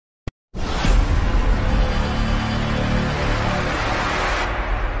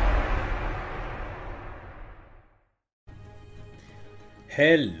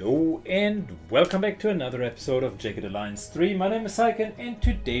Hello and welcome back to another episode of Jagged Alliance 3. My name is Syken and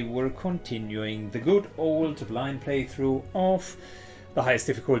today we're continuing the good old blind playthrough of the highest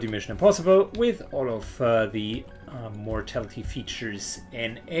difficulty Mission Impossible with all of the mortality features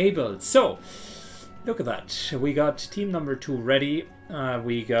enabled. So, look at that. We got team number 2 ready.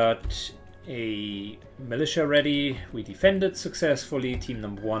 We got a militia ready. We defended successfully. Team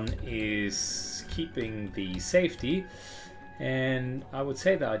number 1 is keeping the safety. And I would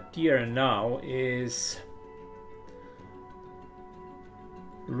say the idea now is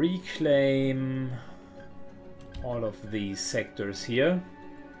reclaim all of these sectors here.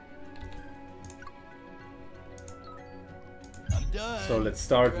 So let's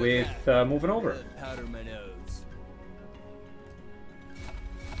start with moving over.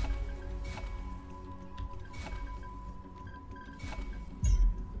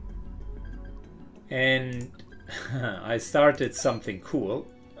 And I started something cool,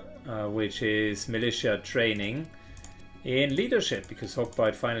 which is militia training in leadership, because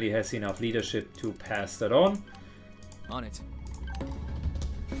Hawkbite finally has enough leadership to pass that on. On it.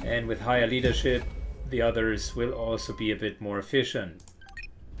 And with higher leadership, the others will also be a bit more efficient.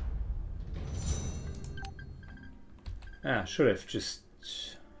 Should have just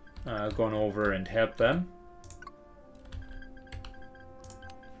gone over and helped them.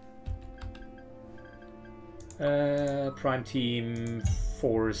 Prime Team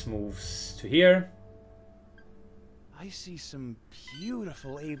Force moves to here. I see some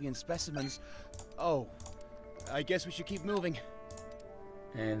beautiful avian specimens. Oh, I guess we should keep moving.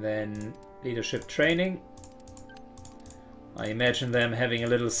 And then leadership training. I imagine them having a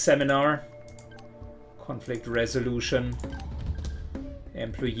little seminar. Conflict resolution.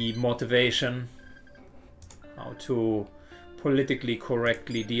 Employee motivation. How to politically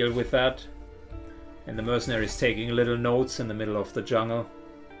correctly deal with that. And the mercenaries taking little notes in the middle of the jungle.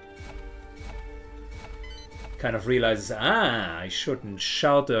 Kind of realizes, I shouldn't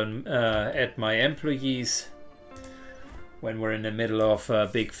shout at my employees when we're in the middle of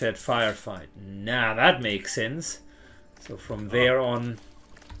a big fat firefight. Nah, that makes sense. So from there on,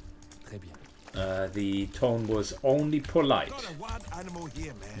 the tone was only polite.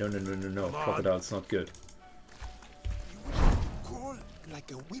 No. Crocodile's not good.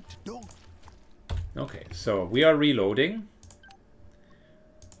 Like a whipped dog. Okay, so we are reloading.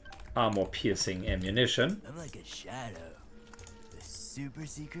 Armor-piercing ammunition. I'm like a shadow. The super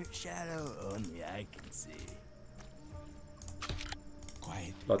secret shadow only I can see.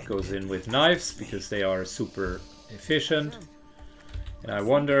 Quiet. Lot goes in with knives because they are super efficient. And I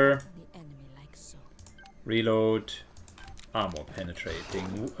wonder... Reload.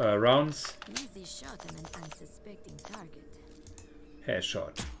 Armor-penetrating rounds. Easy shot on an unsuspecting target.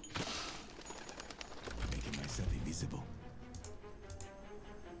 Headshot. Invisible.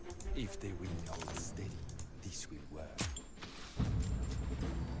 If they will hold steady, this will work.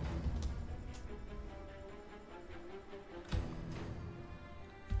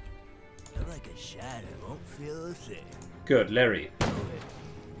 I'm like a shadow, won't feel a thing. Good, Larry. Oh, wait.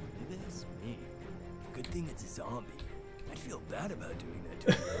 Maybe that's me. Good thing it's a zombie. I'd feel bad about doing that to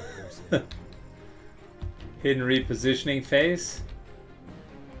a real person. Hidden repositioning phase.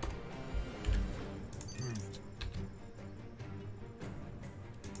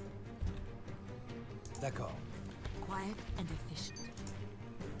 D'accord. Quiet and efficient.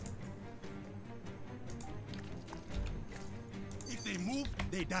 If they move,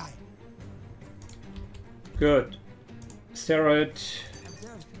 they die. Good. Steroid.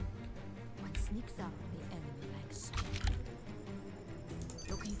 Observe. One sneaks up on the enemy like so.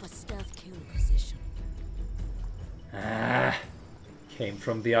 Looking for stealth kill position. Came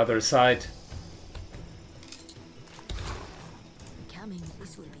from the other side. Becoming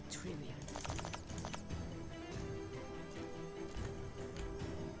this will be trivial.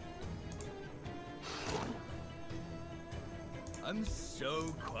 I'm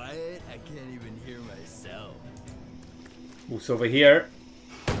so quiet, I can't even hear myself. Moves over here.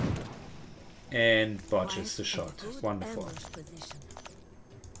 And botches the shot. Good Wonderful. ambush position.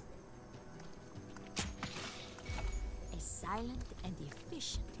 A silent and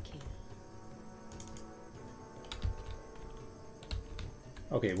efficient kill.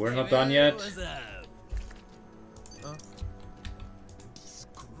 Okay, we're not done yet. What's up?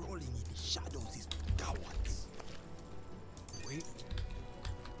 Scrolling in the shadows is cowards. Oui.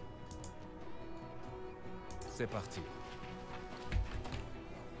 C'est parti.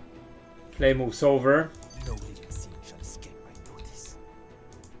 Flay moves over. No living thing shall escape my notice.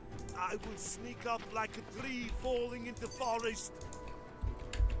 I will sneak up like a tree falling into forest.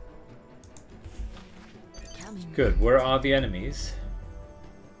 Becoming Good, where are the enemies?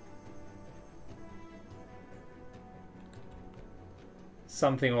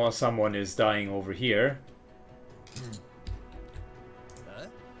 Something or someone is dying over here. Huh?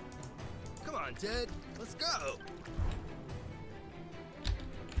 Come on, Ted. Let's go.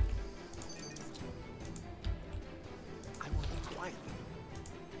 I will be quiet.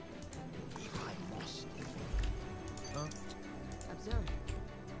 If I must. Observe.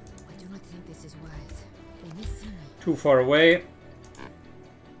 I do not think this is wise. They may see me. Too far away.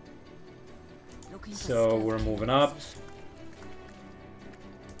 Looking for So stealth we're moving up.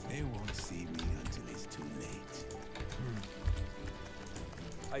 They won't see me until it's too late.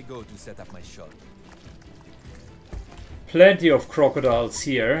 I go to set up my shot. Plenty of crocodiles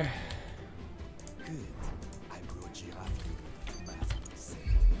here. Good. I brought giraffe.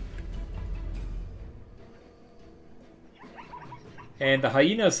 And the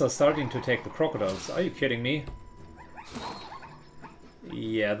hyenas are starting to attack the crocodiles. Are you kidding me?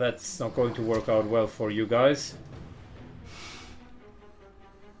 Yeah, that's not going to work out well for you guys.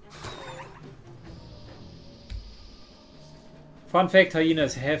 Fun fact,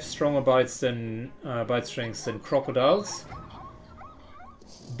 hyenas have stronger bite strengths than crocodiles.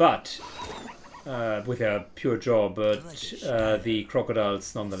 But, with a pure jaw, but the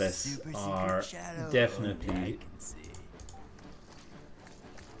crocodiles nonetheless are definitely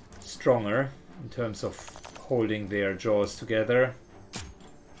stronger in terms of holding their jaws together.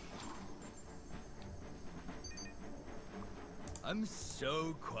 I'm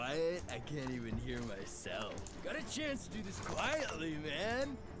so quiet, I can't even hear myself. Got a chance to do this quietly,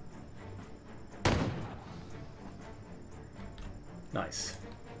 man. Nice.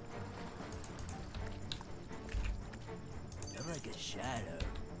 I'm like a shadow.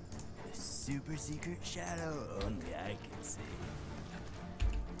 A super secret shadow only I can see.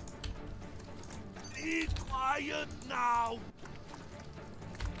 Be quiet now!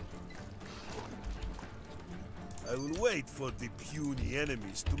 I will wait for the puny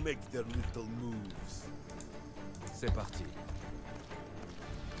enemies to make their little moves. C'est parti.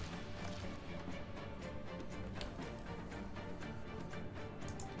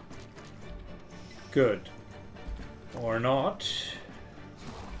 Good. Or not.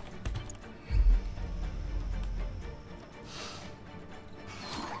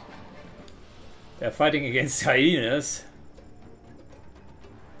 They're fighting against hyenas.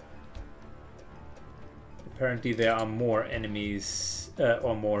 Apparently there are more enemies,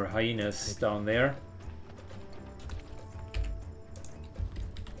 or more hyenas down there.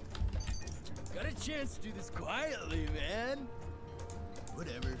 Got a chance to do this quietly, man.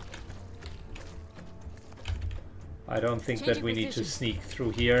 Whatever. I don't think that Changing we need to position. sneak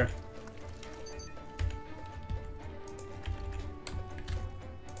through here.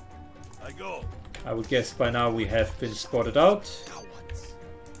 I go. I would guess by now we have been spotted out. Cowards.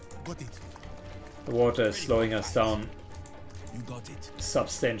 Got it. The water is slowing us down You got it.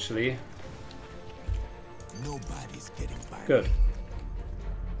 substantially. Nobody's getting by. Good.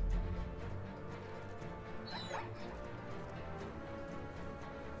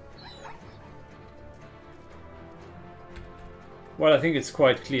 Well, I think it's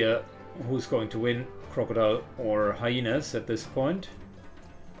quite clear who's going to win, crocodile or hyenas at this point.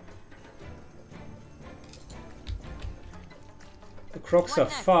 The crocs are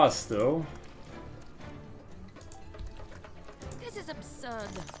fast though. This is absurd.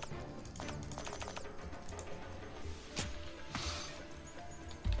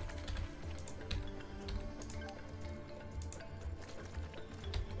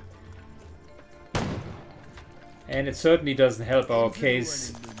 And it certainly doesn't help our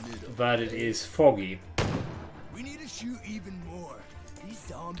case that it is foggy. We need to shoot even more. These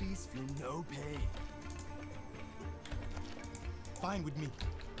zombies feel no pain. Fine with me.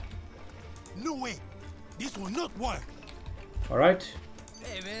 No way. This will not work. Alright.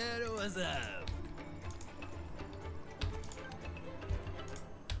 Hey man, what's up?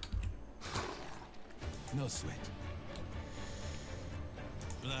 No sweat.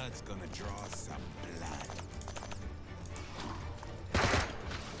 Blood's gonna draw some blood.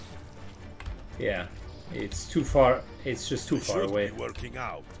 Yeah. It's too far. It's just too far away. Be working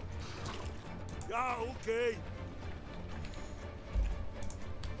out. Yeah, okay.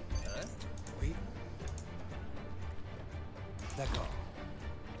 Huh? Wait. D'accord.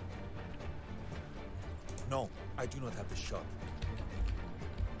 No, I do not have the shot.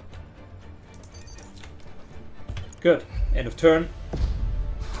 Good. End of turn.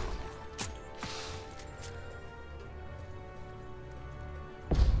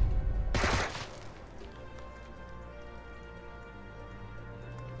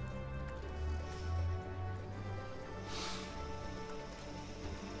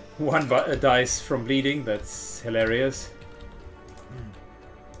 One dice from bleeding. That's hilarious.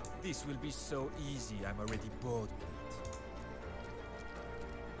 This will be so easy, I'm already bored with it.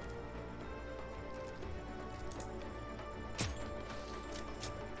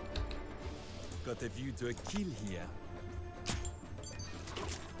 Got a view to a kill here.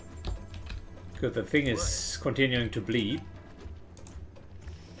 Good, the thing is continuing to bleed.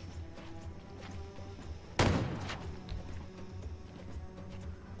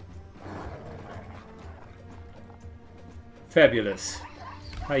 Fabulous.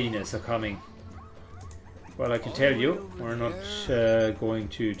 Hyenas are coming. Well, I can tell you, we're not going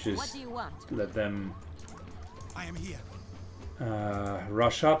to What just do you want? let them I am here.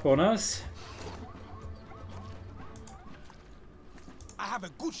 rush up on us. I have a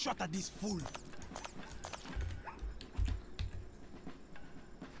good shot at this fool.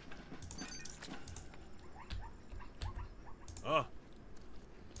 Ah.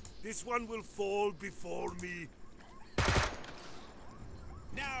 This one will fall before me.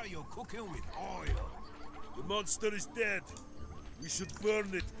 Now you're cooking with oil. The monster is dead. We should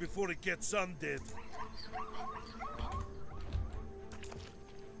burn it before it gets undead.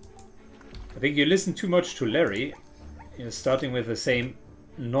 I think you listen too much to Larry. You're starting with the same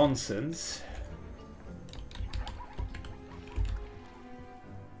nonsense.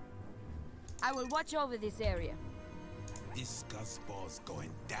 I will watch over this area. This Guzball's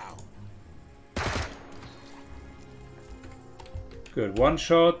going down. Good, one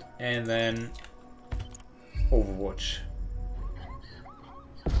shot and then Overwatch.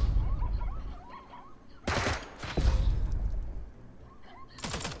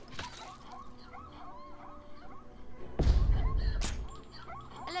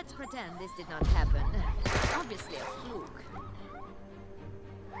 Let's pretend this did not happen. Obviously a fluke.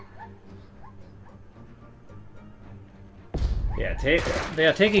 Yeah, they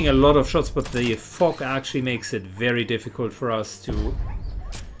are taking a lot of shots, but the fog actually makes it very difficult for us to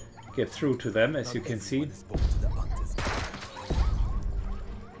get through to them, as you can see.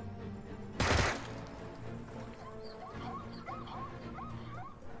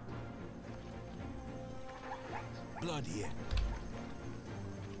 Blood here.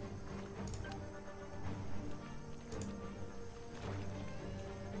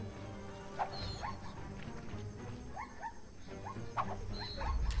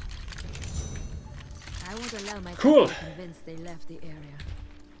 I won't allow myself Cool. to be convinced they left the area.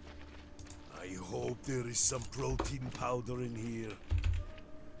 I hope there is some protein powder in here.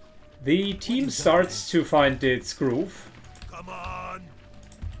 The team starts to find its groove, Come on!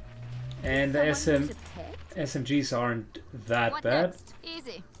 and the Someone use a pet? SMGs aren't that What bad. next?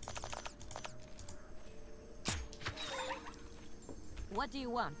 Easy. What do you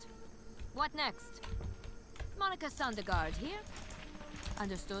want? What next? Monica Sondergaard here?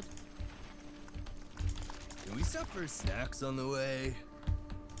 Understood. Can we stop for snacks on the way?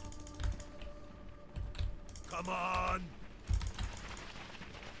 Come on!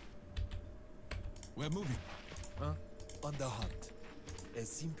 We're moving. Huh? On the hunt. A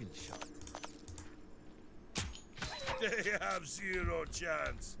simple shot. They have zero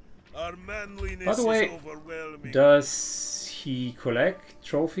chance. Our manliness By the way, is overwhelming. does he collect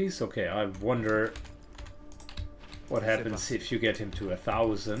trophies? Okay, I wonder what happens if you get him to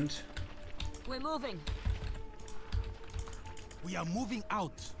 1,000. We're moving. We are moving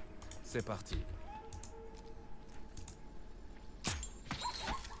out. C'est parti.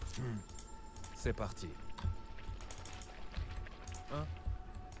 C'est parti. Huh?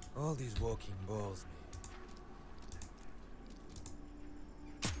 All this walking bores me.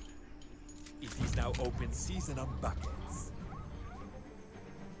 It is now open season on buckets.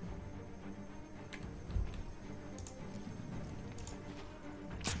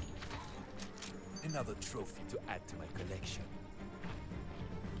 Another trophy to add to my collection.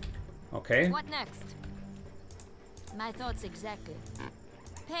 Okay. What next? My thoughts exactly.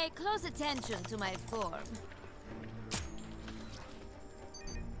 Pay close attention to my form.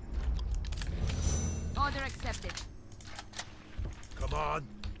 Order accepted. Come on!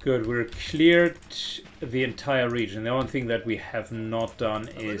 Good, we're cleared the entire region. The only thing that we have not done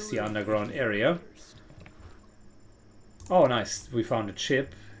is the underground area. Oh, nice. We found a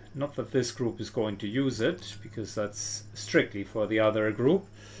chip. Not that this group is going to use it, because that's strictly for the other group.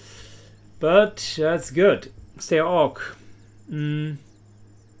 But that's good. Stair Orc.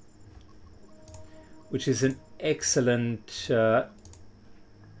 Which is an excellent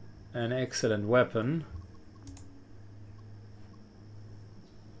weapon.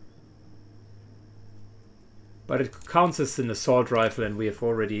 But it counts as an assault rifle, and we have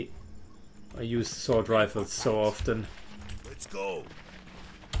already used assault rifles so often. Let's go!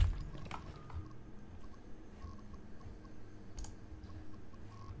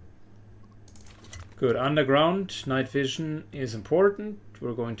 Good. Underground. Night vision is important.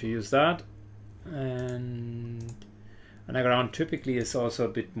 We're going to use that. And underground typically is also a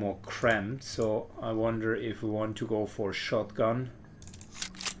bit more cramped, so I wonder if we want to go for shotgun.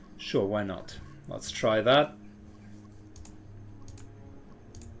 Sure, why not? Let's try that.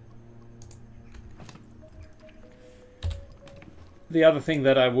 The other thing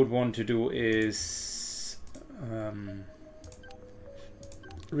that I would want to do is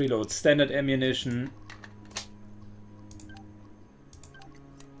reload standard ammunition.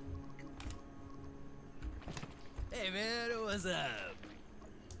 Hey man, what's up?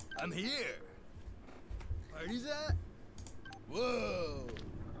 I'm here. Party's at? Whoa!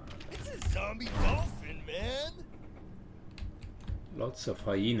 It's a zombie dolphin, man! Lots of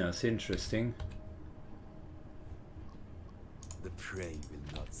hyenas, interesting. The prey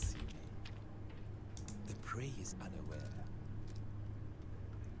will not see me. The prey is unaware.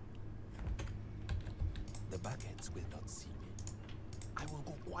 The buckets will not see me. I will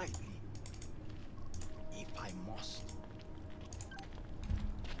go quietly. If I must.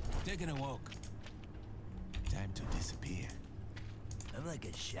 Taking a walk. Time to disappear. I'm like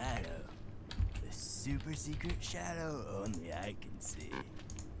a shadow. A super secret shadow only I can see.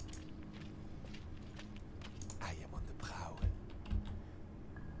 I am on the prowl.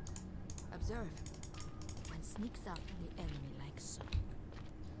 Observe. One sneaks up on the enemy like so.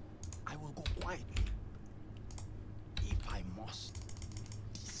 I will go quietly. If I must.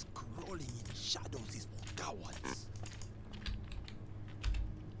 Scrolling in shadows is for cowards.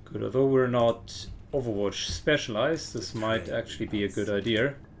 Good, although we're not Overwatch specialized, this might actually be a good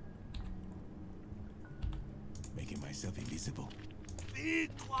idea. Making myself invisible. Be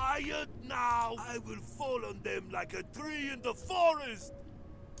quiet now! I will fall on them like a tree in the forest!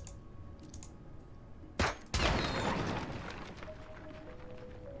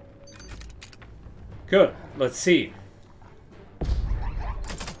 Good, let's see.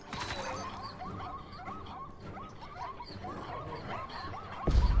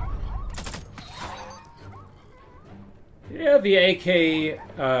 Yeah, the AK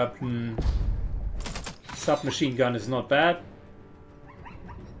submachine gun is not bad.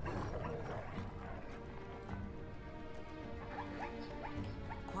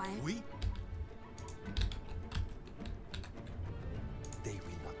 Quiet. We? They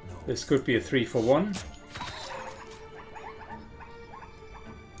will not know. This could be a 3-for-1.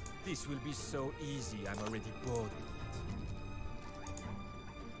 This will be so easy, I'm already bored with it.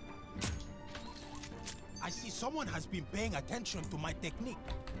 I see someone has been paying attention to my technique.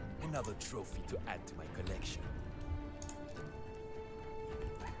 Another trophy to add to my collection.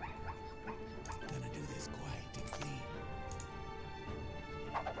 Gonna do this quiet and clean.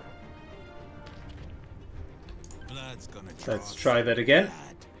 Blood's gonna draw. Let's try that again.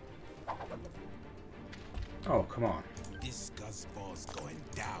 Blood. Oh, come on. This guzzball's going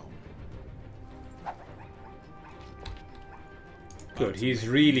down. Good, he's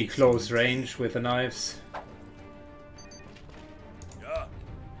really close range with the knives. Yeah.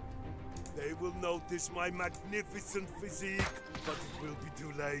 They will notice my magnificent physique, but it will be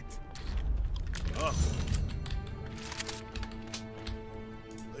too late. Ah.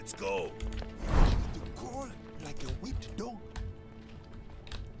 Let's go. To crawl like a whipped dog.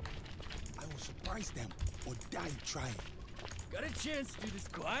 I will surprise them or die trying. Got a chance to do this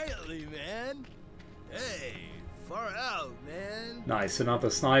quietly, man. Hey, far out, man. Nice, another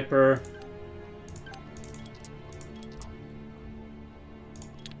sniper.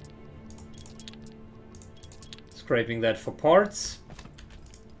 Scraping that for parts.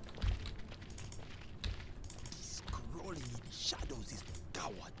 Scrolling in the shadows is for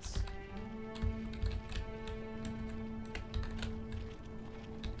cowards.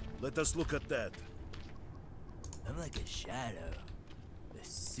 Let us look at that. I'm like a shadow. A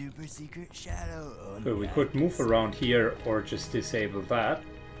super secret shadow only Good, we I could can move see. around here or just disable that.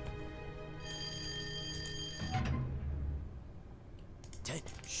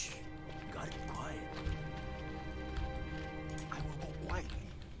 Shh. Gotta be quiet. I will go quietly.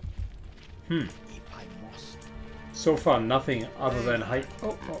 If I must. So far, nothing other than That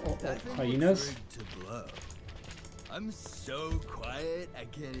thing hyenas. looks ready to blow. I'm so quiet, I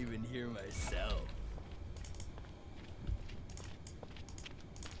can't even hear myself.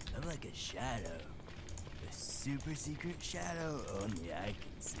 I'm like a shadow. A super secret shadow only I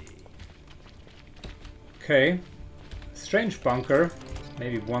can see. Okay. Strange bunker.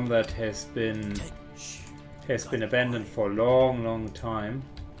 Maybe one that has been abandoned for a long, long time.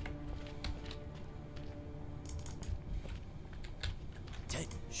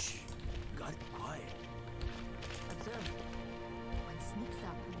 Shh. Gotta be quiet. Observe. One sneaks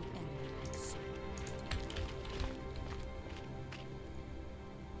up on the enemy like so.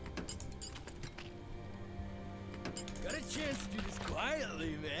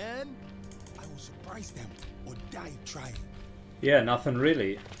 Definitely, man. I will surprise them or die trying. Yeah, nothing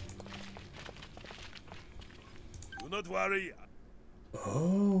really. Do not worry.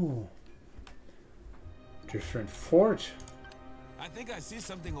 Oh. Different fort. I think I see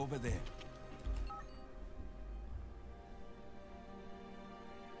something over there.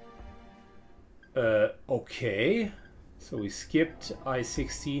 Okay. So we skipped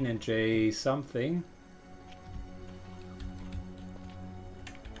I-16 and J something.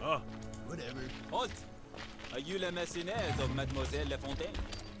 Ah, Whatever. Halt! Are you le mercenaires of Mademoiselle Lafontaine?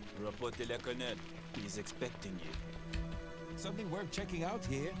 Rapportez le colonel. He's expecting you. Something worth checking out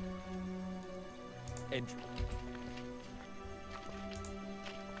here. Entry.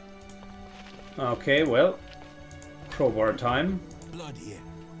 Okay, well. Crowbar time. Blood here.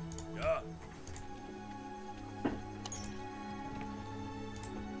 yeah.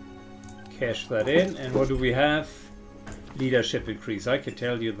 Cash that in. And what do we have? Leadership increase. I can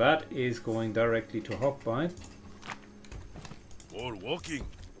tell you that is going directly to Hogbite. Or walking.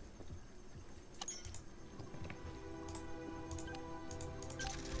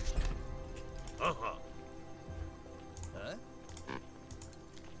 Uh-huh. Huh?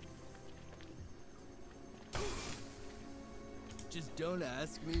 Just don't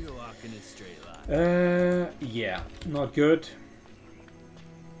ask me to walk in a straight line. Yeah, not good.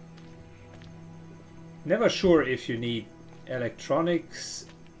 Never sure if you need electronics,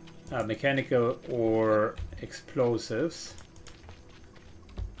 mechanical or explosives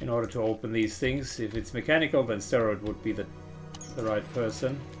in order to open these things. If it's mechanical, then Steroid would be the right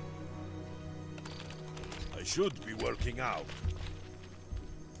person. I should be working out.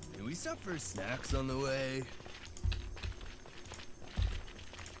 Can we stop for snacks on the way?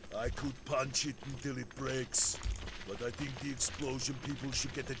 I could punch it until it breaks, but I think the explosion people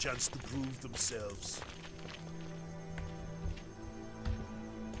should get a chance to prove themselves.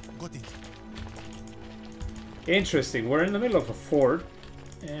 Got it. Interesting. We're in the middle of a fort,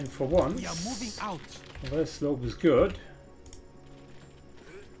 and for once, We are moving out. this slope is good.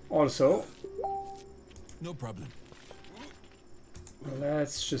 Also, No problem.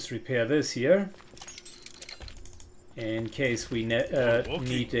 let's just repair this here in case we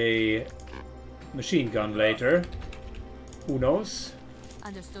need a machine gun later. Who knows?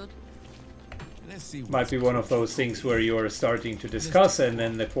 Understood. Let's see. Might be one of those things where you're starting to discuss and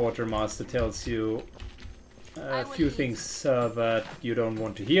then the quartermaster tells you a few things that you don't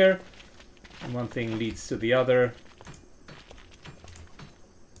want to hear, and one thing leads to the other.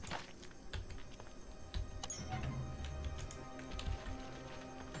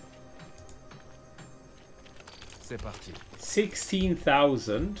 C'est parti.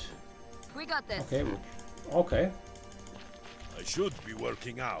 16,000. We got this. Okay, okay. I should be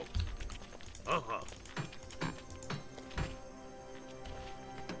working out. Uh-huh.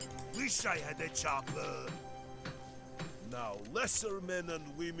 Wish I had a chopper. Now, lesser men and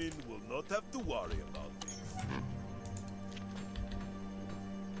women will not have to worry about this.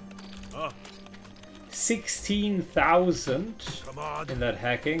 Ah, 16,000 come on. in that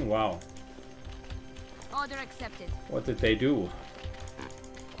hacking. Wow. Order accepted. What did they do?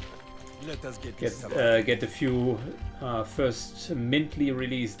 Let us get Get a few first mintly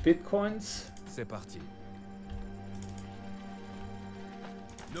released bitcoins. C'est parti.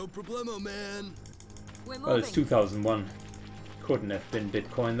 No problemo, man. We're moving. Well, it's 2001. Couldn't have been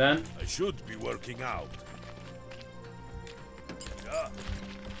bitcoin then. I should be working out. Yeah.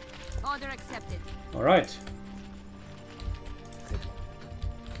 Order accepted. All right.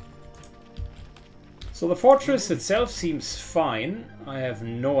 So the fortress itself seems fine. I have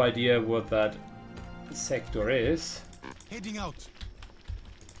no idea what that sector is. Heading out.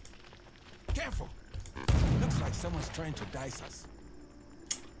 Careful. Looks like someone's trying to dice us.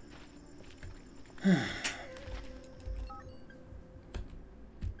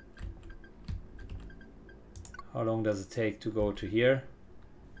 How long does it take to go to here?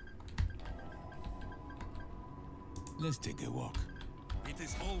 Let's take a walk. It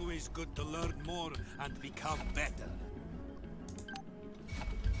is always good to learn more and become better.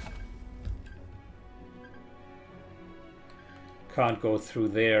 Can't go through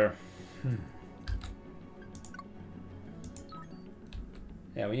there.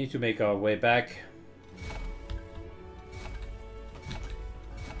 Yeah, we need to make our way back.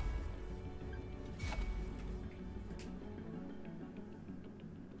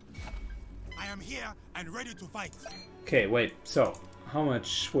 I am here and ready to fight. Okay, wait. So, how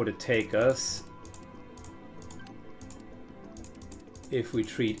much would it take us if we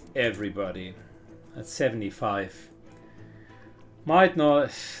treat everybody? That's 75. Might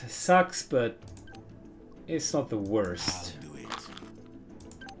not sucks, but it's not the worst. I'll do it.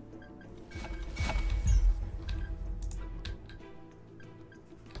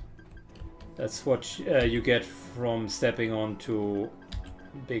 That's what you get from stepping onto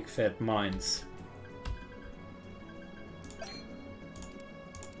big fat mines.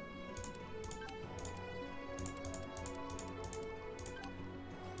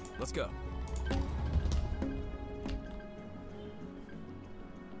 Let's go.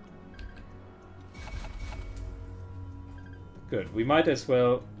 Good. We might as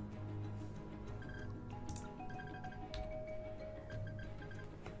well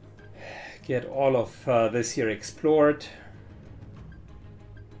get all of this here explored.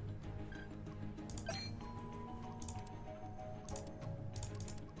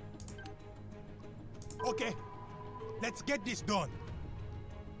 Okay, let's get this done.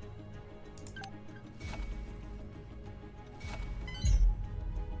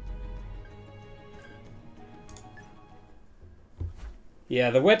 Yeah,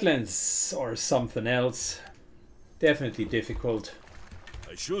 the wetlands are something else. Definitely difficult.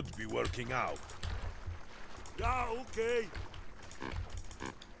 I should be working out. Yeah, okay.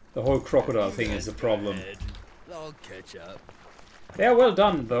 The whole crocodile thing is a problem. I'll catch up. They are well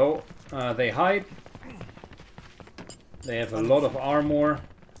done though. They hide. They have a lot of armor.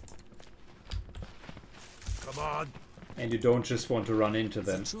 Come on. And you don't just want to run into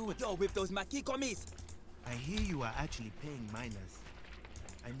them. True with yo with those maquis commis. I hear you are actually paying miners.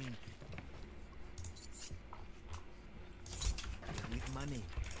 I mean, with money,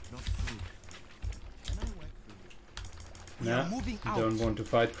 not food. Can I work for you? Nah, moving you out. don't want to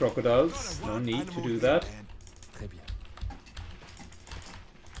fight crocodiles. No need to do that. Très bien.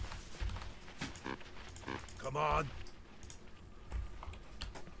 Come on.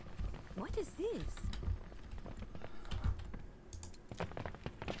 What is this?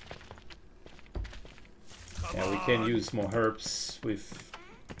 Yeah, we can use more herbs. We've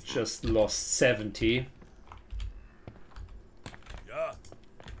just lost 70.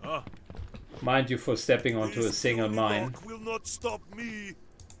 Yeah. Mind you for stepping onto a This single puny mine. rock will not stop me.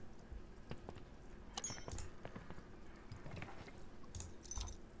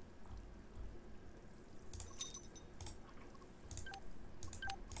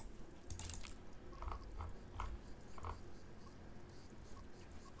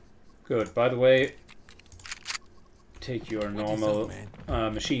 Good. By the way, take your normal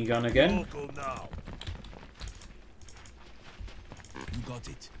machine gun again. Local now. You got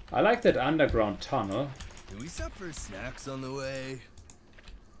it. I like that underground tunnel. Can we stop for snacks on the way?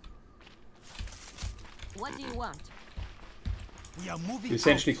 What do you want? We are moving You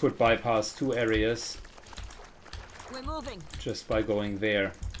essentially out. could bypass two areas We're moving. just by going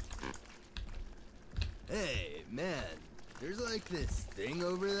there. Hey, man. There's like this thing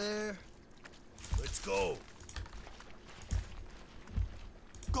over there. Let's go.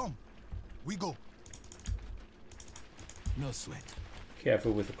 Come, we go. No sweat.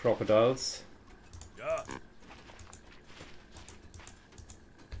 Careful with the crocodiles. Yeah.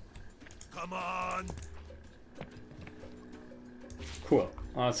 Come on. Cool.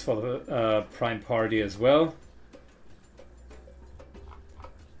 That's for the prime party as well.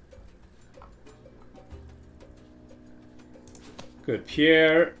 Good.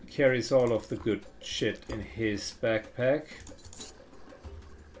 Pierre carries all of the good shit in his backpack.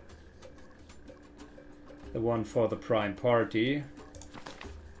 The one for the prime party.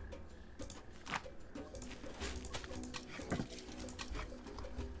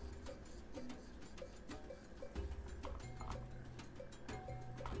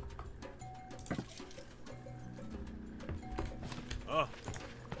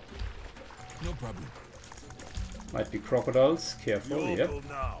 No problem. Might be crocodiles. Careful. Yep. Local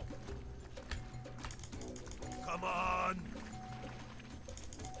now. Come on.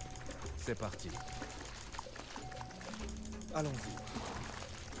 C'est parti. Allons-y.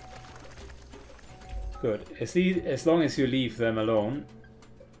 Good. As long as you leave them alone,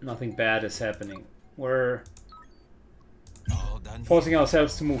 nothing bad is happening. We're All done. forcing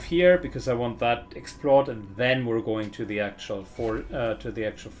ourselves to move here because I want that explored, and then we're going to the actual fort.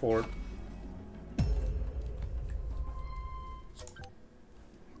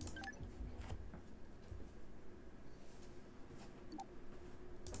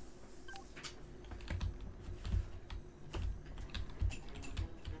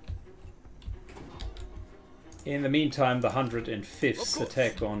 In the meantime, the 105th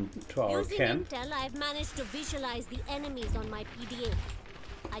attack on to our Using camp. Intel, I've managed to visualize the enemies on my PDA.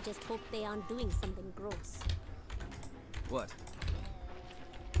 I just hope they aren't doing something gross. What?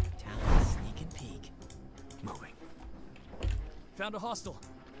 Time to sneak and peek. Moving. Found a hostile.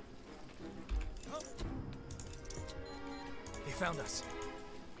 They found us.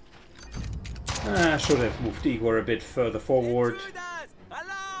 Should have moved Igor a bit further forward.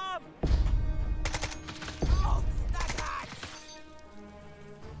 Alarm!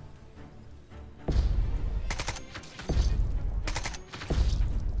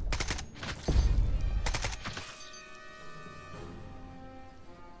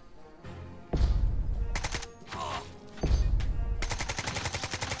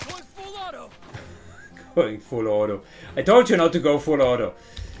 Going full auto. I told you not to go full auto.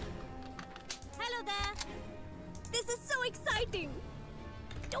 Hello there. This is so exciting.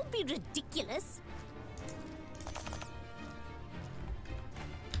 Don't be ridiculous.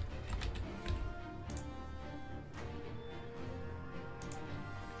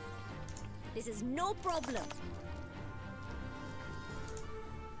 This is no problem.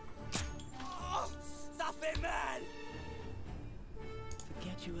 Oh, ça fait mal!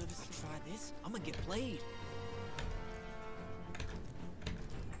 Can't you ever try this? I'm gonna get played.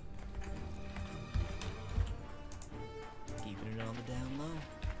 Keeping it on the down low.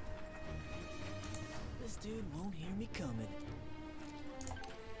 This dude won't hear me coming.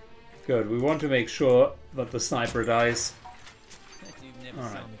 Good. We want to make sure that the sniper dies. That dude never saw me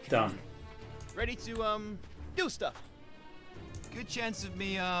Alright, coming. done. Ready to, do stuff. Good chance of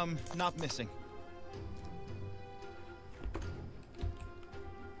me, not missing.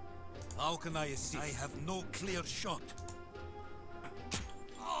 How can I assist? I have no clear shot.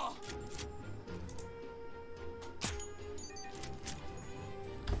 Oh.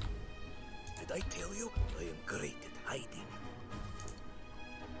 Did I tell you I am great at hiding?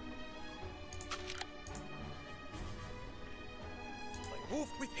 I move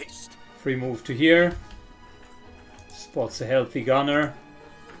with haste. Free move to here. Spots a healthy gunner.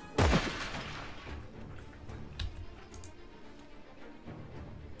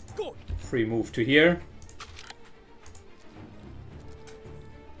 Go. Free move to here.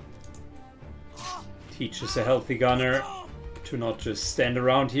 Teaches a healthy gunner to not just stand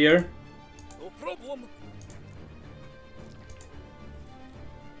around here. No problem.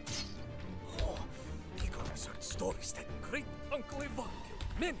 Oh, Igor has heard stories that great Uncle Ivan killed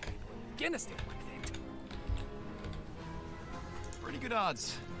many people in Afghanistan like that. Pretty good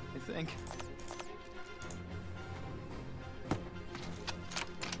odds, I think.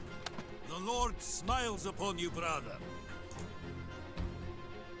 The Lord smiles upon you, brother.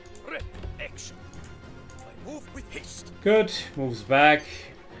 Ready, action. I move with haste. Good. Moves back.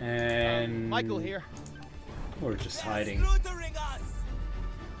 And Michael here. we're just hiding. Slaughtering us!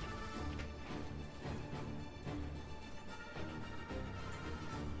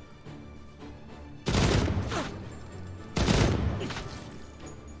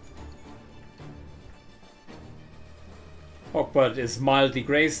 Hawkbutt is mildly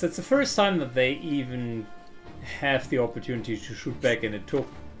grazed. That's the first time that they even have the opportunity to shoot back, and it took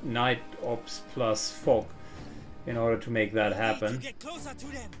Night Ops plus Fog in order to make that happen. Get closer to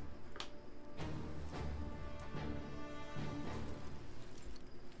them.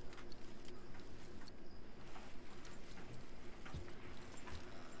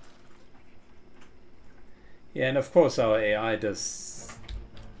 Yeah, and of course our AI doesn't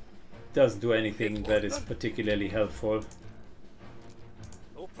do anything that is particularly helpful.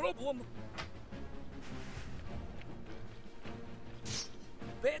 No problem.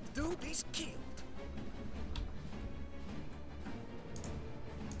 Bad dude is killed.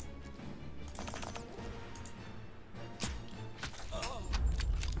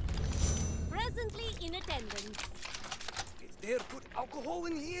 Presently in attendance. Is there good alcohol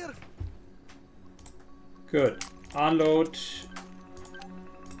in here? Good. Unload.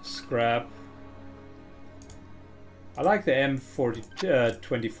 Scrap. I like the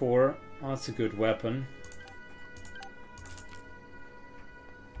M24. Oh, that's a good weapon.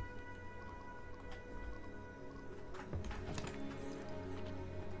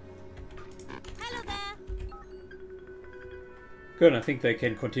 Hello there. Good, I think they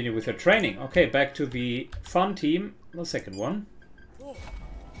can continue with their training. Okay, back to the fun team. The second one. Oh,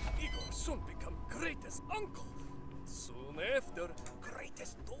 Igor soon become greatest uncle. Soon after,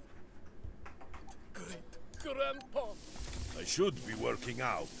 greatest dog. Great grandpa. I should be working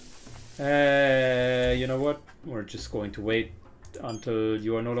out. You know what? We're just going to wait until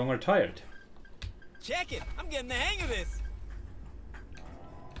you are no longer tired. Check it! I'm getting the hang of this!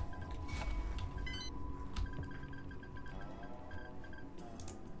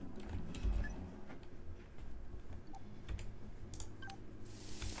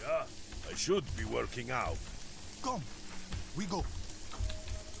 Yeah, I should be working out. Come, we go.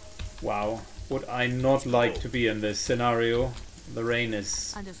 Wow. Would I not like to be in this scenario? The rain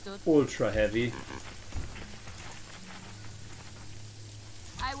is Understood. ultra heavy.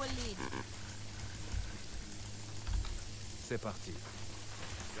 I will lead. C'est parti.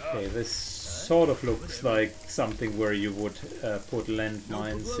 Okay, this sort of looks like something where you would put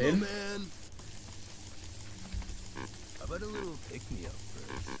landmines in. Man. How about a little pick-me-up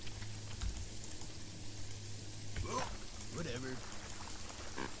first? Whatever.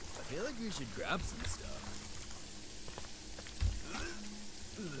 I feel like we should grab some stuff.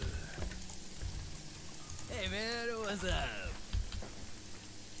 Hey man, what's up?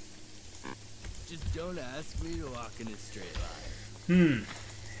 Just don't ask me to walk in a straight line.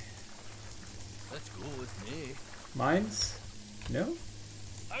 That's cool with me. Mines? No?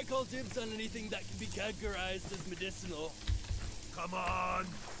 I call dibs on anything that can be categorized as medicinal. Come on!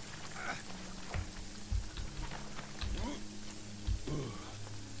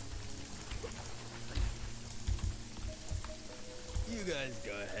 You guys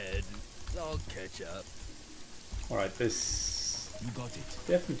go ahead. I'll catch up. Alright, this You got it.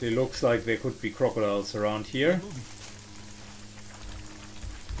 definitely looks like there could be crocodiles around here.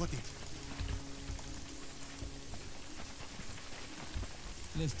 Got it.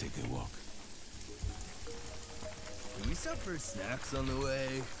 Let's take a walk. Can we stop for snacks on the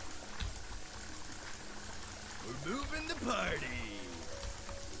way? We're moving the party.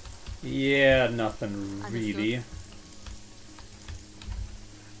 Yeah, nothing really.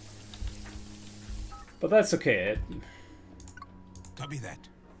 But that's okay. Copy that.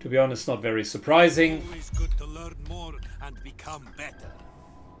 To be honest, not very surprising. Always good to learn more and become better.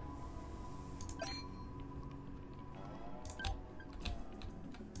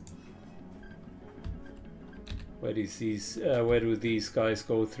 Where do these guys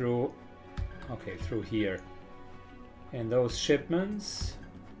go through? Okay, through here. And those shipments.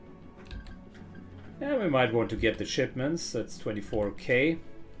 Yeah, we might want to get the shipments. That's 24k.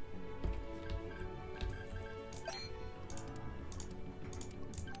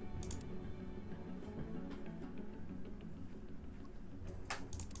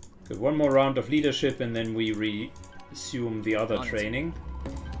 Good, one more round of leadership and then we resume the other training.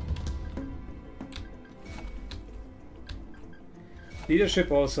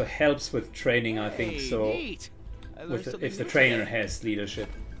 Leadership also helps with training, I think, so if the trainer has leadership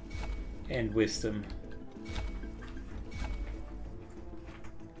and wisdom.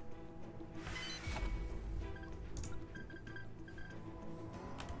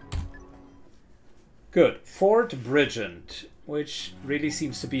 Good. Fort Bridgend, which really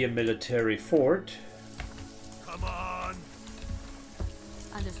seems to be a military fort. Come on!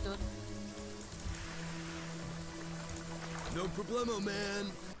 Understood. No problemo,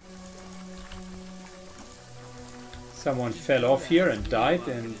 man. Someone fell off here and died,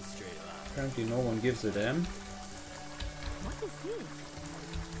 and apparently no one gives a damn. What is this?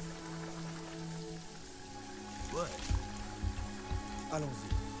 What? Allons-y.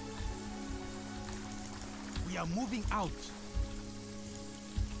 We are moving out.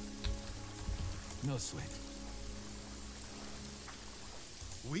 No sweat.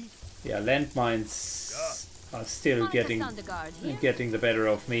 We? Yeah, landmines are still getting the better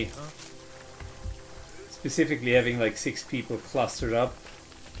of me. Specifically having like 6 people clustered up.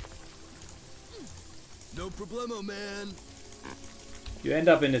 No problemo, man. You end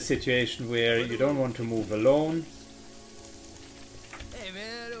up in a situation where you don't want to move alone, Hey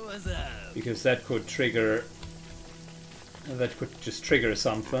man, what's up? because that could just trigger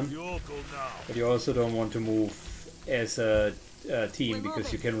something. But you also don't want to move as a team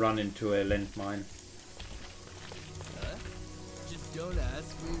because you can run into a landmine. Just don't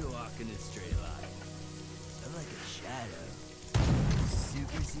ask me to walk in a straight line. I'm like a shadow.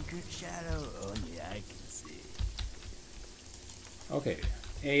 Super secret shadow only I can see. Okay,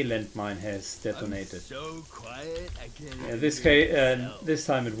 a landmine has detonated. I'm so quiet, I can't Yeah, even this hear case, myself. this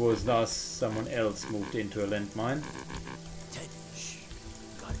time it was thus someone else moved into a landmine. Ted, shh.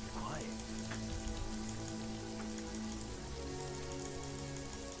 Gotta be quiet.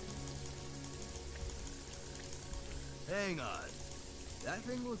 Hang on. That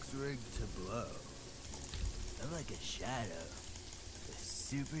thing looks rigged to blow. I'm like a shadow. A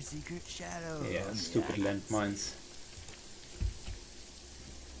super secret shadow. Yeah, only stupid I can landmines. see.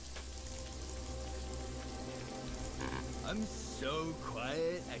 I'm so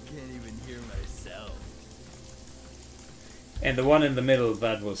quiet, I can't even hear myself. And the one in the middle,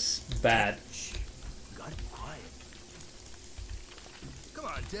 that was bad. Shh. Gotta be quiet. Come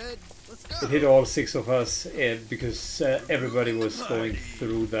on, Ted. Let's go. It hit all 6 of us because everybody was going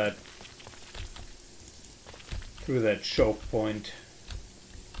through that choke point.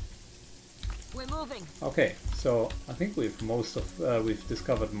 We're moving. Okay, so I think we've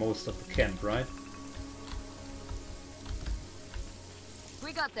discovered most of the camp, right?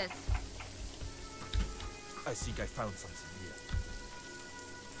 We got this. I think I found something here.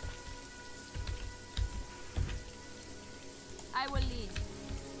 I will lead.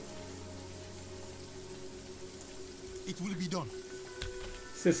 It will be done.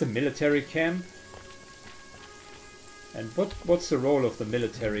 Is this a military camp? And what's the role of the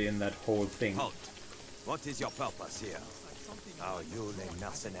military in that whole thing? Halt! What is your purpose here? Are you a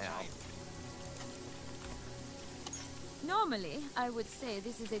mercenary? Normally, I would say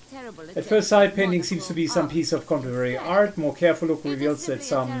this is a terrible At attempt first sight, at painting seems to be some art. piece of contemporary art. More careful look It was reveals that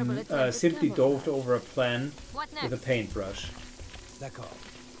simply a terrible some attempt at simply camouflage. dove over a plan What with a next? paintbrush. D'accord.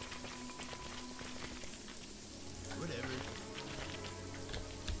 Whatever.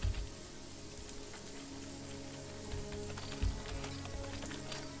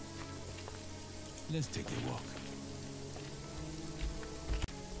 Let's take a walk.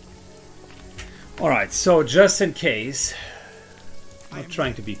 Alright, so just in case, I'm not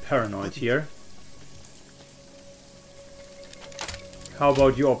trying to be paranoid here. How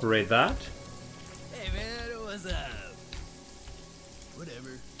about you operate that? Hey man, what's up?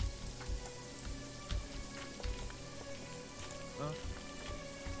 Whatever.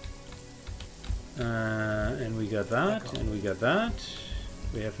 And we got that, and we got that.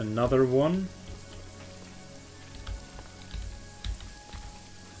 We have another one.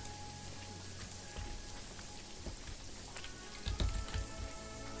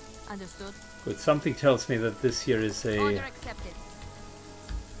 Understood. Good, something tells me that this here is Order a accepted.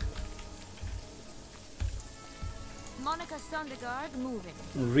 Monica Sondergaard moving.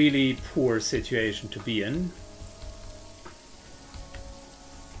 really poor situation to be in.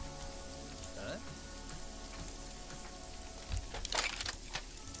 Huh?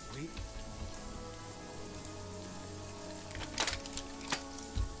 Wait.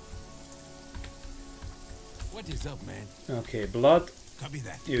 What is up, man? Okay, blood. Copy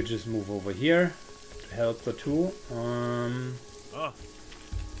that. You just move over here to help the two.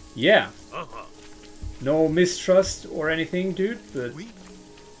 Yeah. No mistrust or anything, dude, but Oui.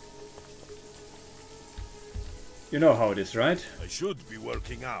 you know how it is, right? I should be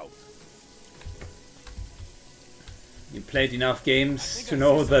working out. You played enough games to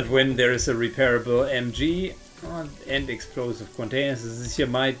know that when there is a repairable MG and explosive containers, this here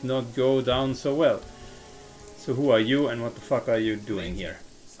might not go down so well. So who are you and what the fuck are you doing here?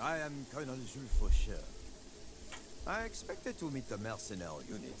 I am Colonel Jules Faucheur. I expected to meet the mercenary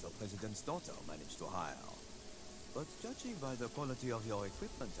unit the President's daughter managed to hire. But judging by the quality of your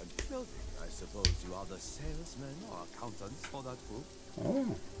equipment and clothing, I suppose you are the salesman or accountants for that group?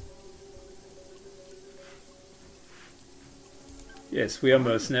 Oh. Yes, we are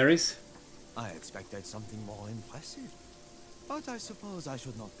mercenaries. I expected something more impressive. But I suppose I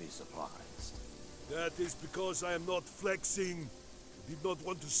should not be surprised. That is because I am not flexing. I did not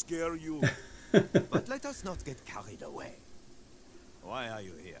want to scare you. But let us not get carried away. Why are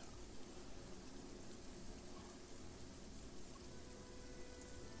you here?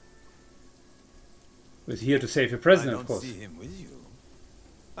 We're here to save your president, I of don't course. see him with you.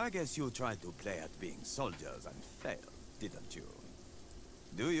 I guess you tried to play at being soldiers and failed, didn't you?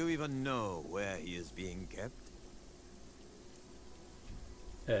 Do you even know where he is being kept?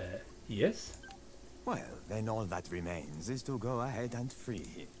 Yes? Well, then all that remains is to go ahead and free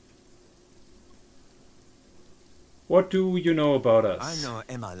him. What do you know about us? I know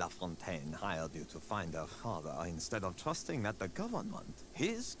Emma Lafontaine hired you to find her father instead of trusting that the government,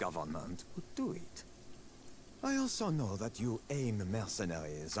 his government, would do it. I also know that you AIM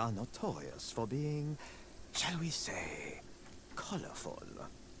mercenaries are notorious for being, shall we say, colorful.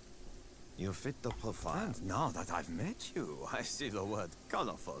 You fit the profile. And now that I've met you, I see the word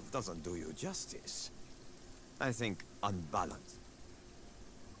colorful doesn't do you justice. I think unbalanced.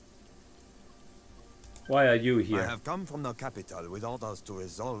 Why are you I here? have come from the capital with orders to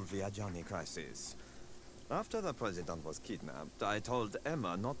resolve the Ajani crisis. After the president was kidnapped, I told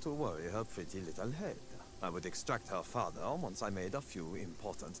Emma not to worry her pretty little head. I would extract her father once I made a few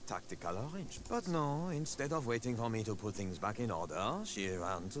important tactical arrangements. But no, instead of waiting for me to put things back in order, she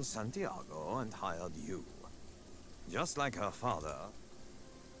ran to Santiago and hired you. Just like her father.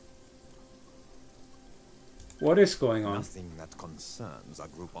 What is going on? Nothing that concerns a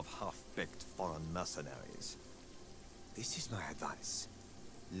group of half-baked foreign mercenaries. This is my advice.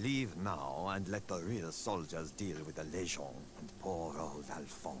 Leave now and let the real soldiers deal with the Legion and poor old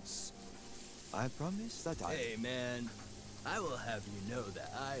Alphonse. I promise that I... Hey man, I will have you know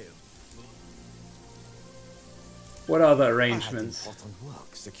that I am What are the I had arrangements? important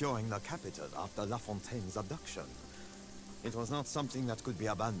work securing the capital after Lafontaine's abduction. It was not something that could be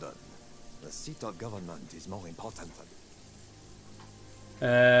abandoned. The seat of government is more important.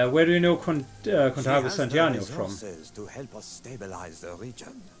 Where do you know She Contago has the Santiano from? resources to help us stabilize the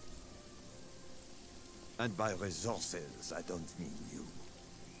region. And by resources, I don't mean you.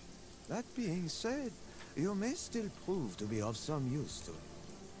 That being said, you may still prove to be of some use to me.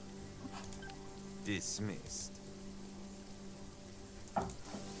 Dismissed.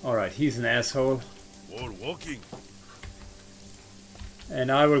 Alright, he's an asshole. More walking.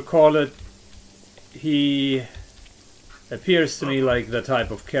 And I will call it... He appears to me like the type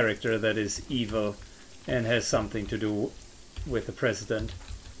of character that is evil and has something to do with the president.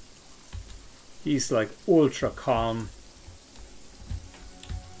 He's like ultra calm.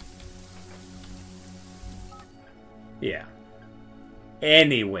 Yeah.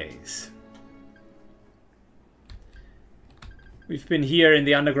 Anyways. We've been here in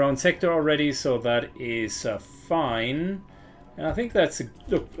the underground sector already, so that is fine. And I think that's a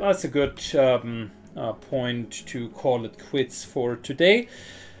good point to call it quits for today.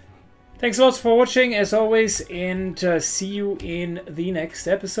 Thanks a lot for watching, as always, and see you in the next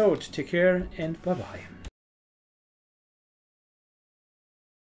episode. Take care, and bye-bye.